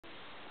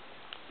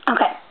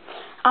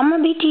I'm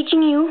going to be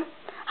teaching you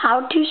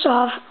how to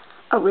solve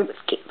a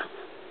Rubik's Cube.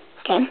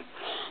 Okay?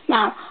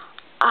 Now,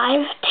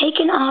 I've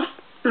taken off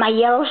my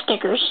yellow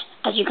stickers,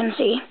 as you can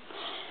see.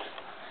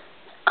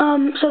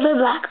 So they're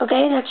black,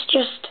 okay? That's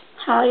just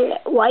how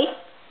white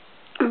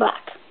and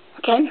black.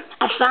 Okay?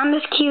 I found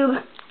this cube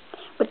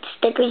with the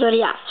stickers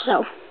already off,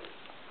 so,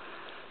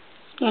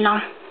 you know.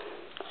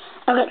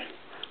 Okay,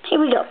 here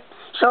we go.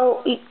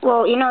 So,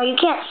 well, you know, you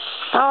can't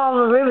solve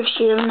a Rubik's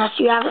Cube unless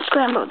you have it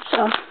scrambled,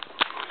 so.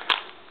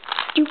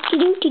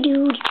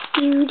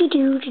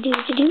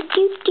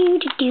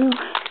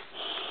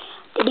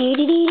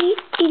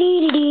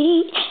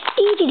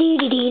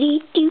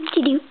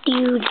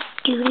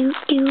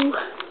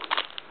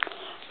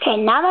 Okay,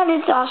 now that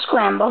it's all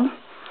scrambled,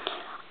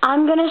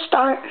 I'm going to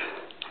start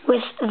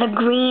with the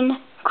green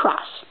cross.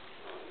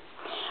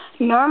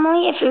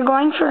 Normally, if you're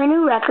going for a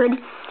new record,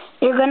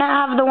 you're going to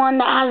have the one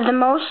that has the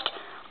most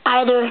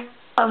either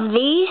of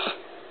these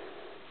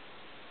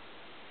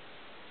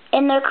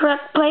in their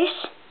correct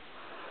place,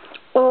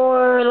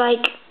 or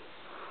like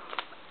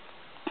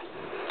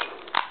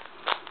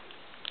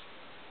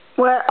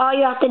where all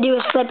you have to do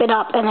is flip it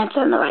up and it's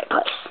in the right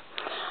place.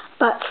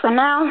 But for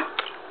now,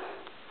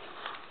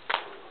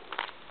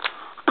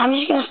 I'm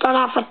just going to start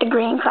off with the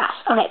green cross.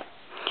 Okay,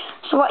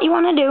 so what you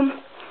want to do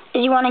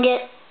is you want to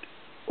get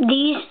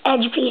these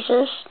edge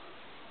pieces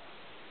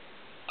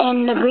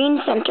in the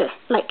green center,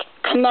 like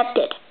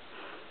connected,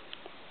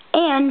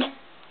 and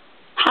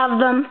have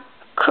them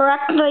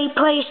correctly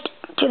placed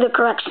to the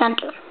correct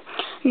center.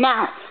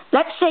 Now,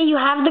 let's say you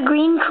have the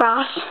green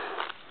cross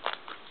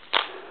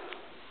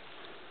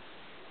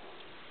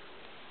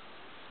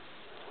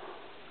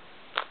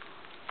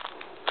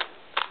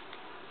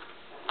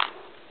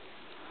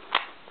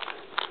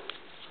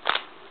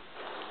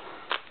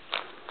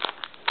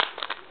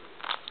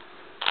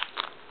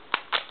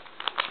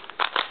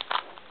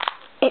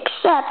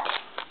except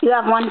you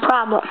have one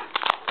problem.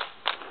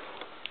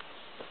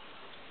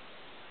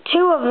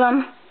 Two of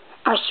them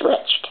are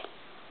switched.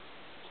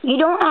 You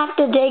don't have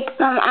to take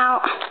them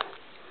out,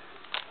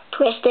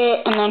 twist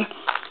it, and then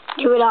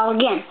do it all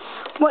again.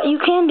 What you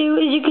can do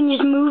is you can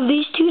just move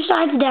these two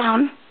sides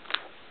down,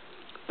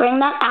 bring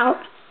that out,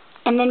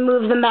 and then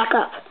move them back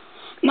up.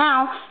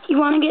 Now, you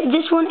want to get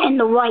this one and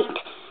the white.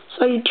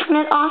 So you turn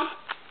it off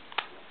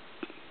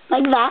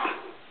like that,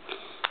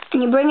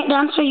 and you bring it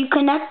down so you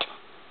connect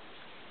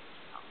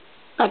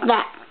like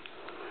that.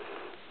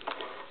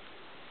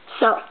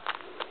 So,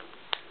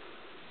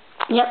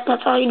 yep,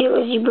 that's all you do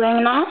is you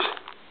bring that,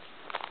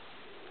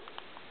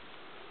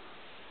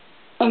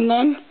 and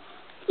then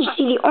you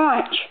see the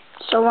orange.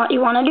 So what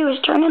you want to do is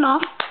turn it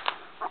off,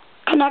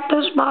 connect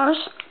those bars,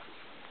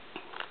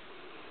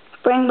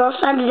 bring both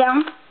sides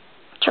down,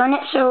 turn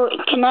it so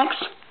it connects,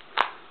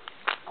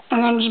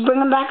 and then just bring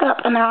them back up,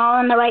 and they're all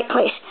in the right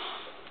place.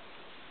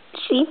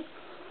 See?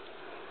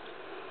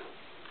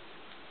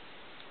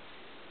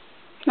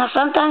 Now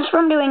sometimes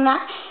from doing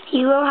that,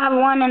 you will have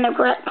one in the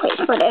correct place,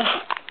 but if,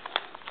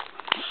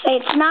 say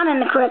it's not in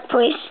the correct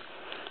place,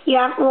 you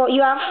have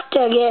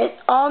to get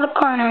all the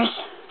corners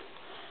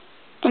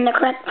in the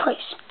correct place.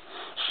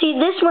 See,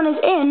 this one is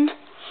in,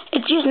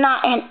 it's just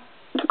not in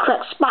the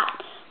correct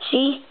spot.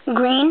 See,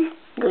 green,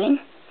 green,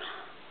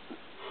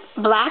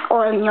 black,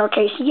 or in your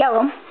case,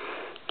 yellow,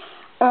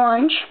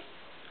 orange,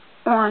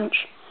 orange.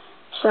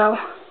 So,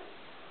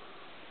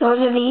 those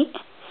are the,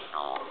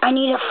 I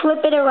need to flip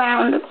it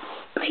around,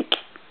 like,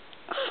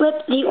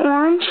 flip the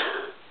orange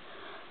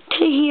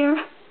to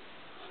here,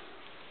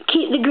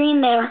 keep the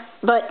green there,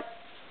 but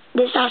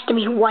this has to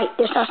be white.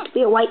 This has to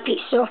be a white piece.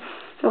 So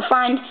you'll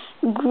find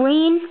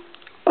green,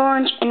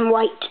 orange, and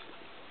white.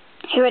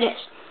 Here it is.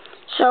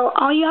 So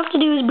all you have to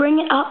do is bring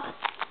it up,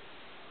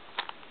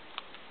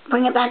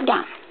 bring it back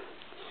down.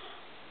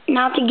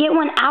 Now to get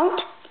one out,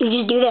 you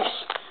just do this.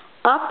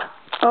 Up,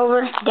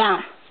 over,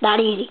 down. That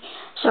easy.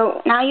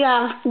 So now you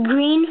have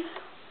green,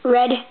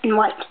 red, and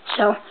white.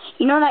 So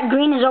you know that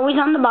green is always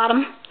on the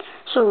bottom.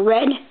 So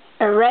red,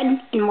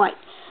 and white.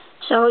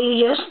 So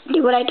you just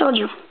do what I told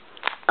you.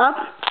 Up,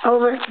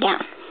 over,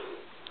 down.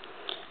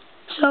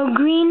 So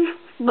green,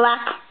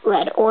 black,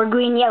 red, or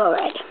green, yellow,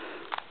 red.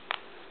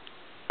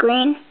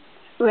 Green,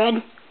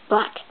 red,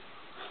 black.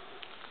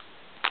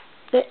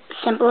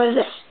 Simple as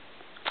this.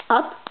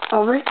 Up,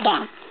 over,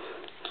 down.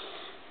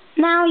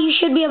 Now you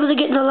should be able to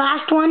get the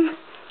last one.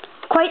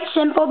 Quite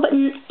simple, but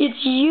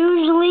it's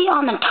usually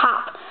on the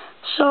top.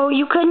 So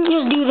you couldn't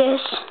just do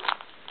this,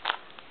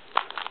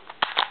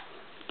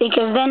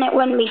 because then it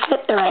wouldn't be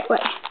flipped the right way.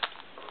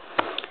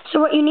 So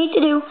what you need to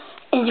do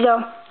is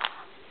go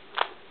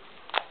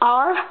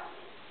R,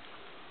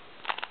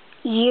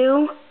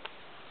 U,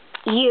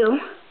 U,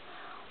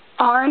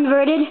 R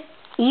inverted,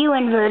 U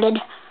inverted,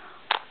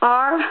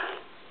 R,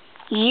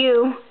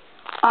 U,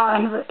 R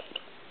inverted.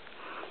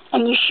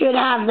 And you should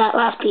have that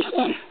last piece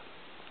in.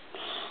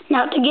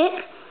 Now to get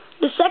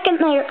the second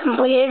layer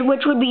completed,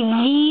 which would be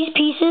these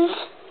pieces,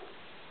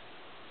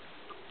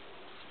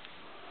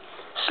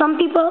 some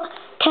people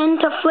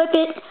tend to flip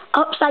it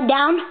upside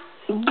down.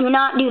 Do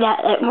not do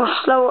that. It will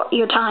slow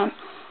your time.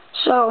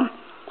 So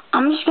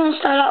I'm just going to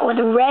start out with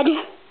red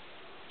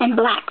and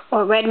black,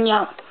 or red and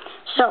yellow.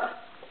 So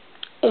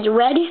is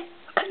red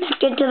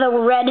connected to the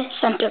red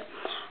center,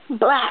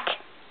 black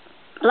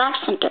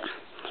center.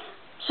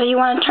 So you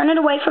want to turn it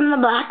away from the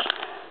black,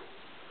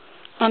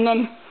 and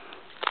then,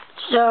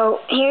 so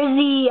here's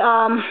the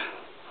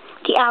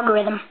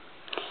algorithm.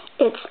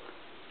 It's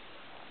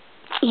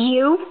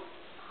U,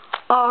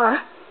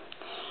 R,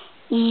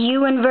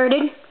 U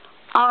inverted,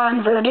 R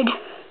inverted,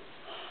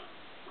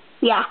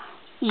 yeah,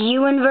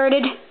 U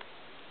inverted,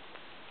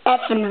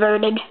 F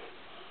inverted,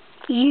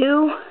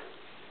 U,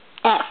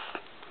 F.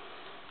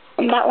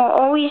 And that will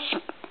always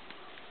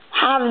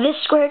have this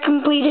square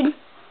completed,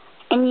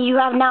 and you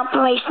have now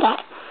placed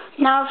that.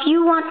 Now if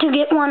you want to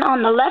get one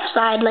on the left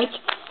side, like,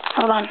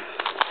 hold on.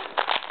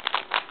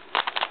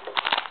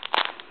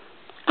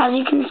 As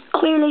you can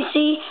clearly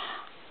see,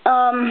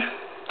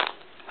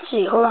 let's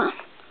see, hold on.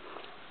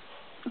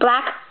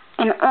 Black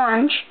and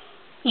orange,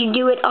 you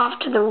do it off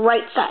to the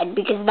right side,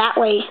 because that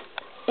way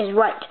is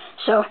right.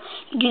 So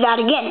you do that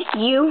again.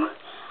 U,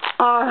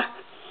 R,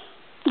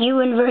 U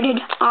inverted,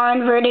 R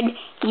inverted,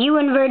 U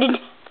inverted,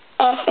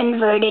 F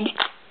inverted,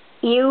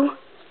 U,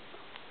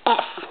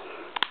 F.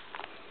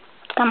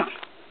 Come on.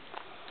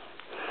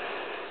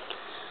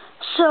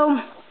 So,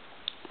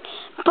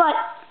 but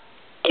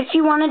if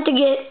you wanted to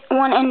get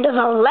one end of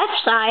the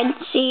left side,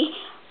 see,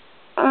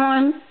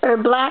 orange or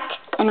black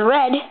and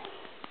red,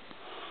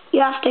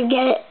 you have to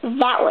get it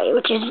that way,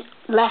 which is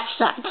left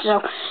side.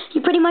 So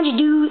you pretty much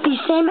do the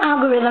same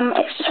algorithm,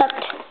 except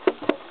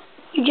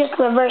you just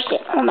reverse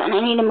it. Hold on, I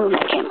need to move my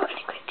camera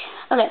really quick.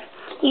 Okay,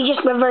 you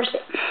just reverse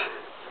it.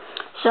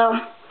 So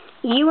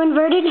U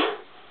inverted,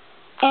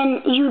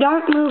 and you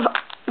don't move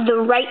the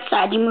right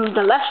side, you move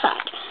the left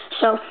side.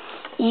 So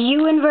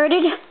U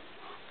inverted,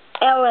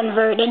 L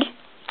inverted,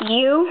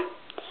 U,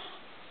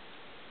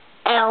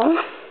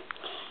 L,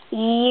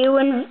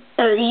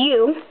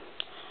 U,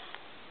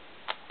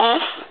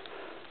 F,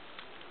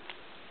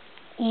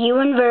 U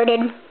inverted,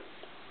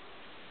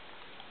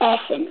 F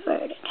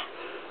inverted.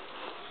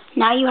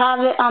 Now you have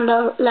it on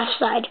the left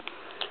side.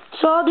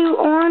 So I'll do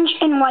orange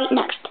and white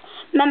next.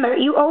 Remember,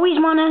 you always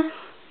want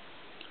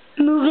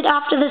to move it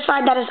off to the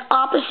side that is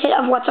opposite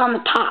of what's on the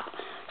top.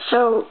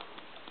 So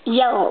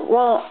yellow,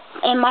 well,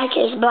 in my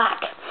case,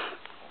 black.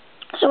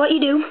 So what you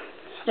do,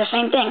 the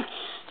same thing.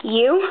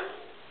 U,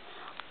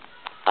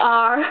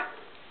 R,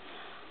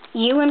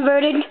 U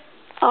inverted,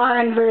 R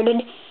inverted,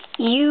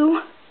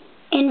 U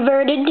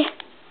inverted,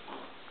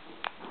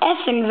 F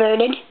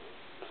inverted,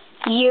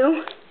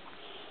 U,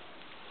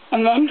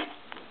 and then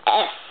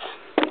F.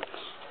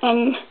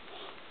 And,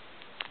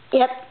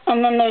 yep,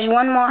 and then there's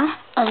one more,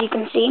 as you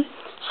can see.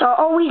 So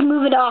always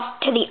move it off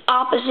to the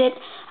opposite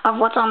of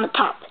what's on the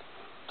top.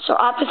 So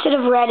opposite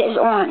of red is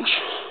orange.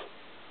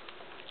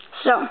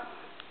 So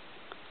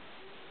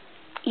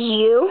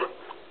U,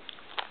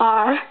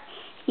 R,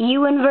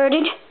 U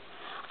inverted,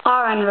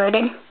 R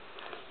inverted,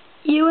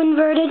 U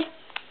inverted,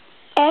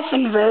 F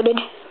inverted,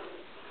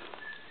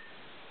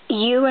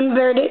 U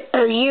inverted,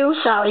 or U,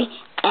 sorry,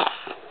 F.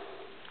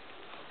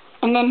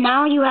 And then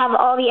now you have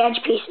all the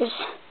edge pieces.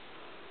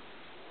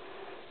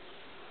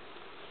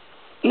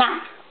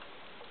 Now,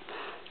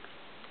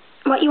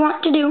 what you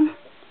want to do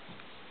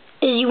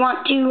is you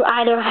want to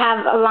either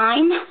have a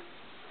line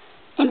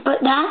and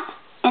put that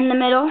in the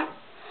middle,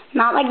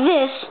 not like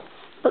this,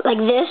 but like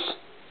this.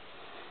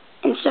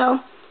 And so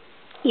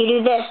you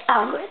do this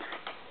algorithm.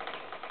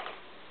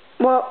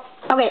 Well,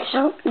 okay,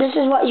 so this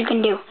is what you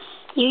can do.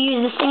 You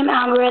use the same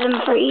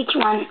algorithm for each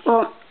one.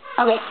 Well,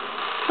 okay,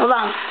 hold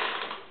on.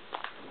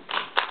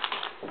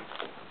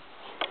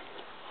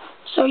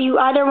 So you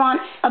either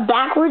want a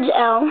backwards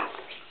L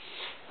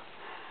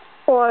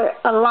or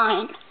a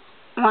line.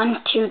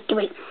 1, 2,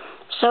 3.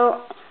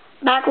 So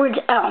backwards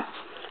L.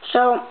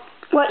 So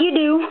what you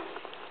do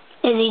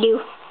is you do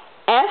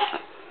F,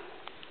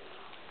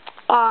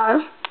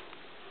 R,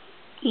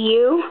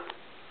 U,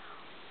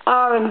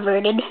 R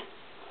inverted,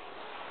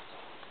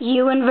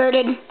 U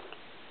inverted,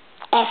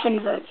 F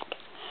inverted.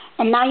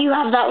 And now you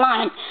have that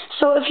line.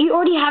 So if you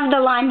already have the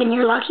line, then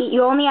you're lucky.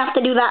 You only have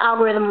to do that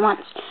algorithm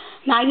once.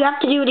 Now you have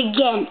to do it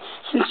again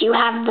since you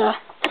have the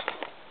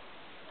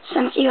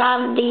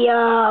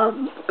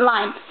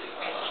line.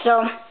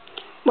 So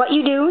what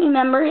you do,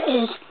 remember,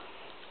 is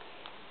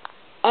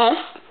F,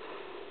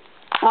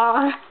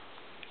 R,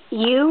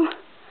 U,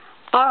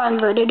 R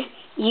inverted,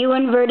 U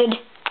inverted,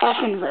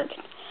 F inverted.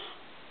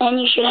 And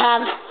you should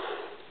have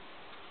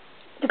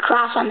the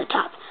cross on the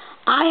top.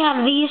 I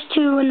have these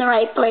two in the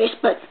right place,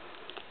 but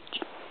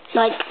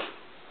like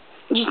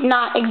just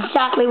not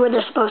exactly where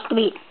they're supposed to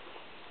be.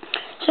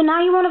 So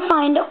now you want to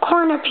find a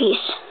corner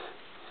piece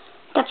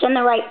that's in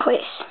the right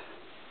place.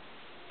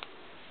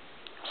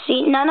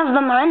 See, none of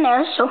them are in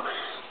there, so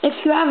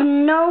if you have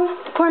no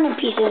corner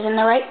pieces in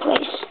the right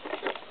place,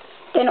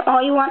 then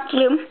all you want to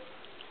do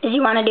is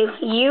you want to do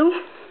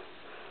U,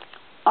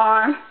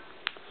 R,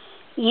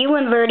 U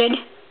inverted,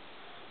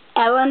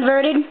 L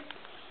inverted,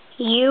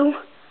 U,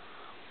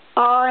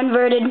 R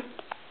inverted,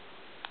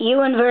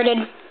 U inverted,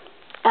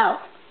 L.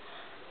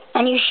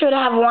 and you should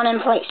have one in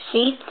place.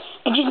 See?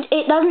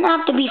 It doesn't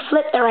have to be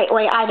flipped the right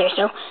way either.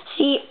 So,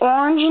 see,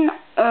 orange and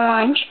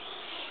orange,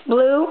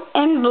 blue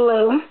and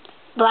blue,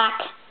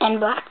 black and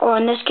black. Or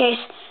in this case,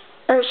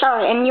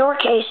 in your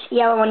case,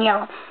 yellow and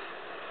yellow.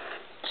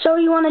 So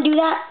you want to do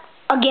that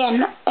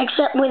again,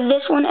 except with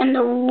this one in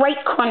the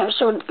right corner.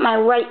 So my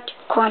right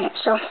corner.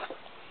 So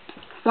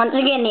once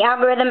again, the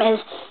algorithm is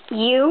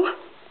U,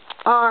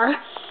 R,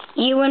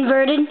 U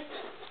inverted,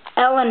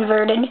 L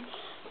inverted,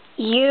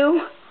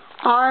 U,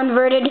 R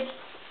inverted,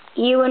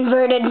 U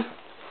inverted,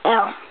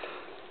 L.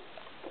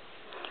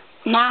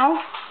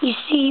 Now, you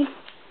see,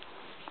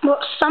 well,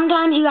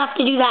 sometimes you have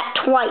to do that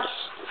twice.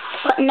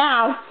 But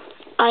now,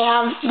 I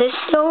have this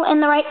still in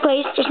the right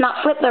place, just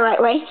not flipped the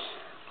right way.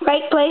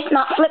 Right place,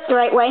 not flipped the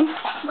right way.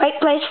 Right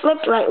place,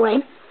 flipped the right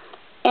way.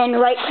 And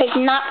right place,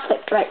 not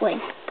flipped the right way.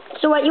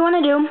 So what you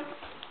want to do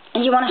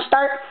is you want to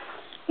start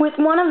with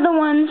one of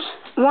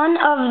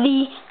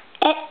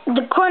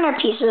the corner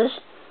pieces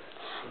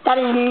that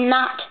is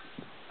not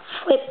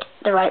flipped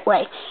the right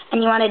way.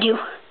 And you want to do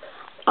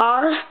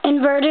R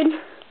inverted,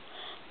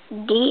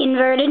 D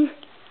inverted,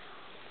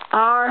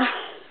 R,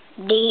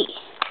 D,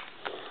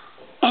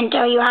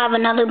 until you have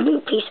another blue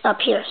piece up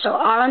here. So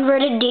R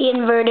inverted, D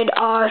inverted,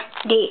 R,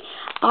 D.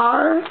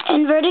 R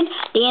inverted,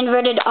 D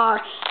inverted,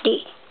 R,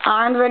 D.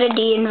 R inverted,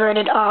 D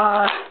inverted,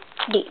 R,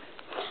 D.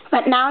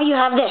 But now you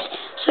have this.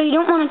 So you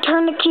don't want to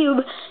turn the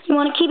cube. You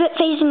want to keep it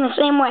facing the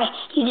same way.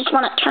 You just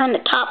want to turn the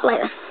top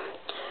layer.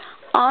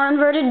 R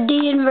inverted,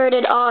 D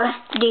inverted, R,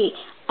 D.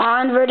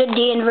 R inverted,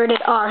 D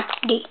inverted, R,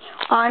 D.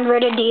 R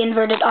inverted, D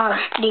inverted, R,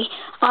 D.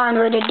 R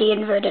inverted, D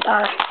inverted,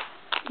 R,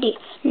 D.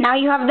 Now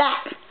you have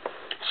that.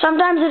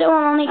 Sometimes it will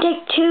only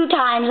take 2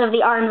 times of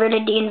the R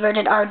inverted, D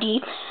inverted, R,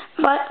 D.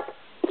 But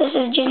this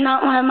is just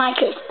not one of my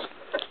cases.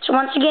 So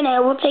once again, it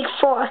will take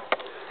 4.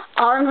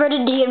 R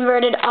inverted, D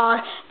inverted,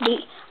 R, D.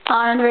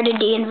 R inverted,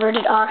 D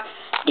inverted, R,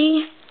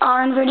 D.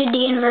 R inverted,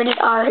 D inverted,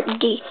 R,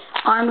 D.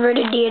 R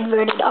inverted, D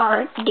inverted,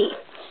 R, D.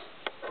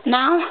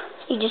 Now,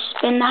 you just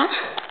spin that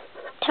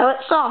till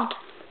it's solved.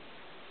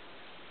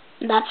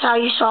 That's how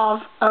you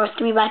solve a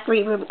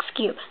 3x3 Rubik's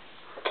Cube.